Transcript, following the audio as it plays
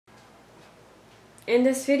In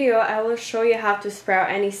this video, I will show you how to sprout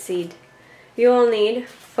any seed. You will need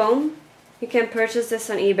foam. You can purchase this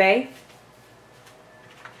on eBay.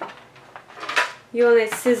 You will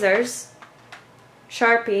need scissors,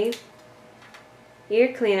 Sharpie,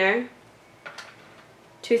 ear cleaner,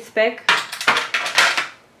 toothpick,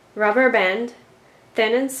 rubber band,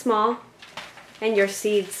 thin and small, and your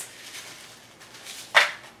seeds.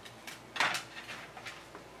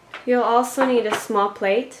 You'll also need a small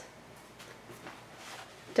plate,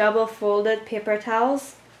 double folded paper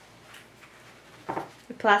towels,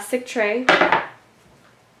 a plastic tray,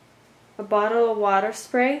 a bottle of water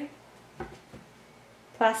spray,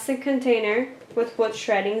 plastic container with wood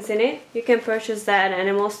shreddings in it. You can purchase that at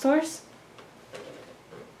animal stores.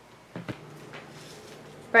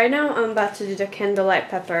 Right now I'm about to do the candlelight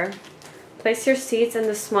pepper. Place your seeds in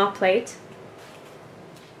the small plate.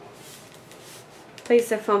 Place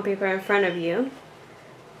the foam paper in front of you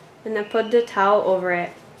and then put the towel over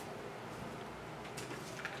it.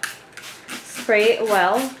 Spray it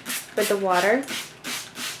well with the water.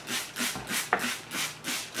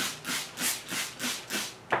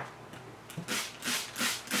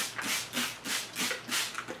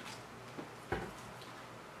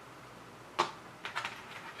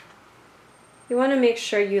 You want to make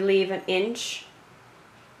sure you leave an inch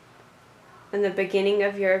in the beginning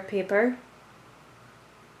of your paper,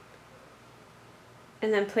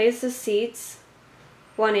 and then place the seeds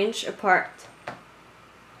 1 inch apart.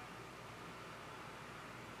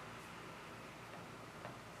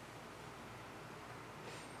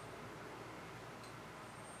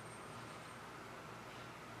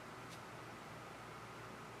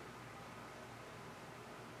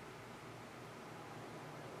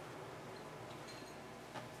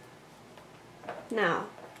 Now,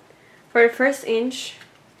 for the first inch,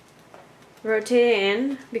 rotate it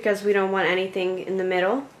in because we don't want anything in the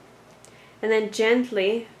middle. And then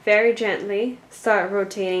gently, very gently, start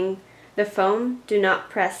rotating the foam. Do not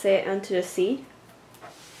press it onto the seed.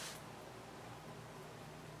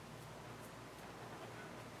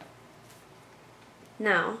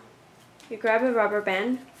 Now, you grab a rubber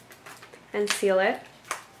band and seal it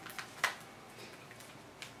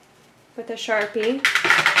with a Sharpie.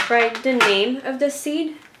 Write the name of the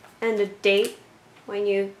seed and the date when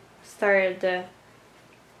you started the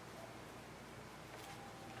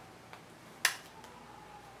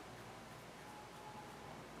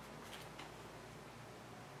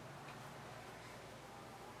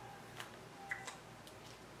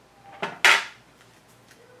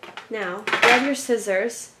Now, grab your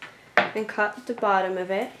scissors and cut the bottom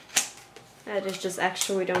of it. That is just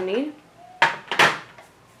extra we don't need.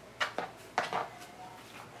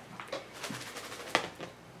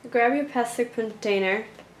 Grab your plastic container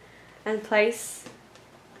and place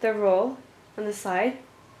the roll on the side.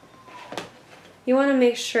 You want to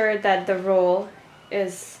make sure that the roll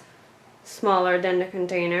is smaller than the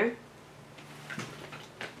container.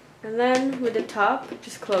 And then with the top,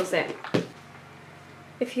 just close it.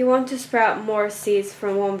 If you want to sprout more seeds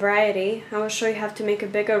from one variety, I will show you how to make a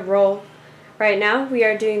bigger roll. Right now we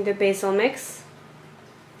are doing the basil mix.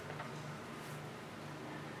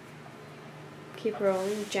 Keep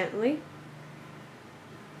rolling gently.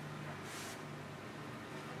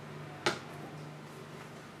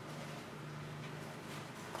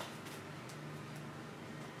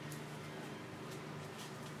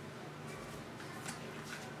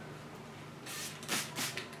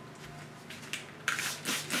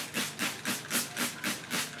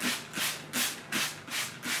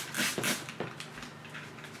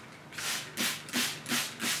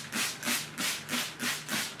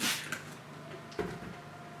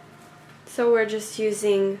 So we're just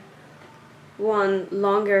using one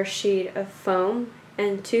longer sheet of foam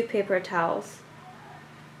and 2 paper towels.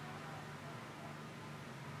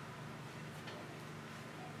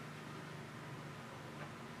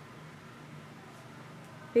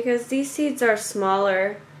 Because these seeds are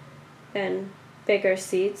smaller than bigger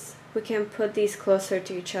seeds, we can put these closer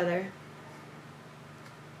to each other.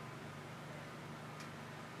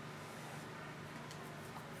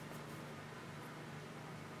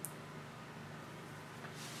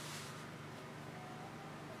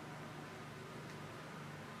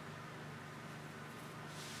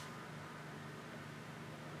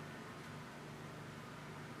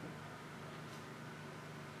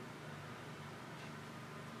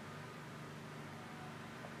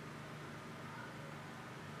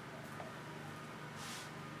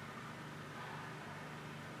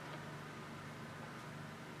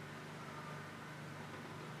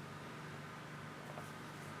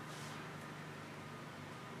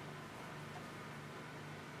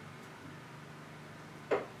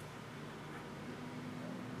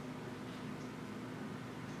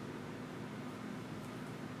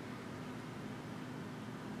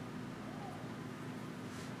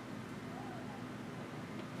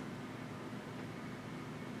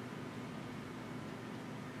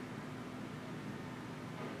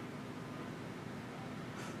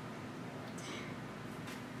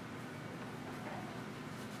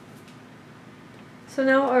 So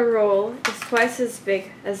now our roll is twice as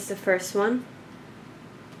big as the first one.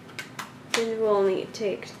 And we'll only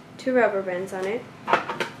take 2 rubber bands on it.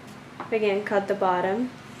 Again, cut the bottom.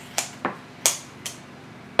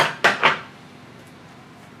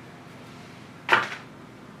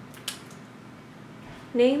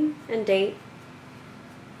 Name and date.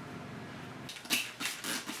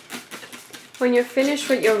 When you're finished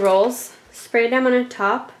with your rolls, spray them on the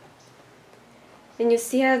top. And you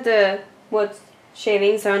see how the wood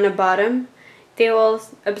shavings are on the bottom? They will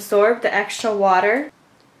absorb the extra water.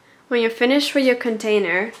 When you're finished with your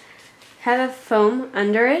container, have a foam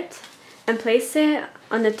under it and place it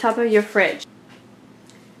on the top of your fridge.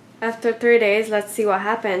 After 3 days, let's see what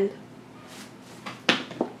happened.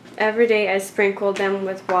 Every day I sprinkle them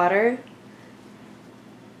with water.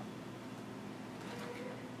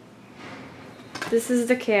 This is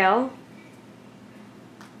the kale.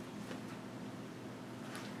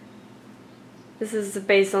 This is the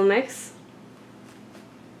basil mix.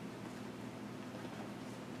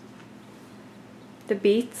 The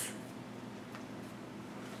beets.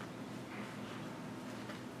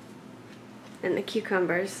 And the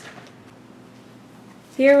cucumbers.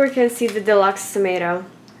 Here we can see the deluxe tomato.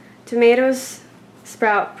 Tomatoes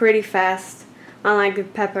sprout pretty fast, unlike the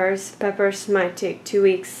peppers. Peppers might take 2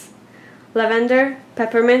 weeks. Lavender,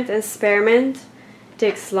 peppermint, and spearmint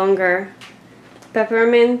takes longer.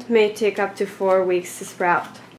 Peppermint may take up to 4 weeks to sprout.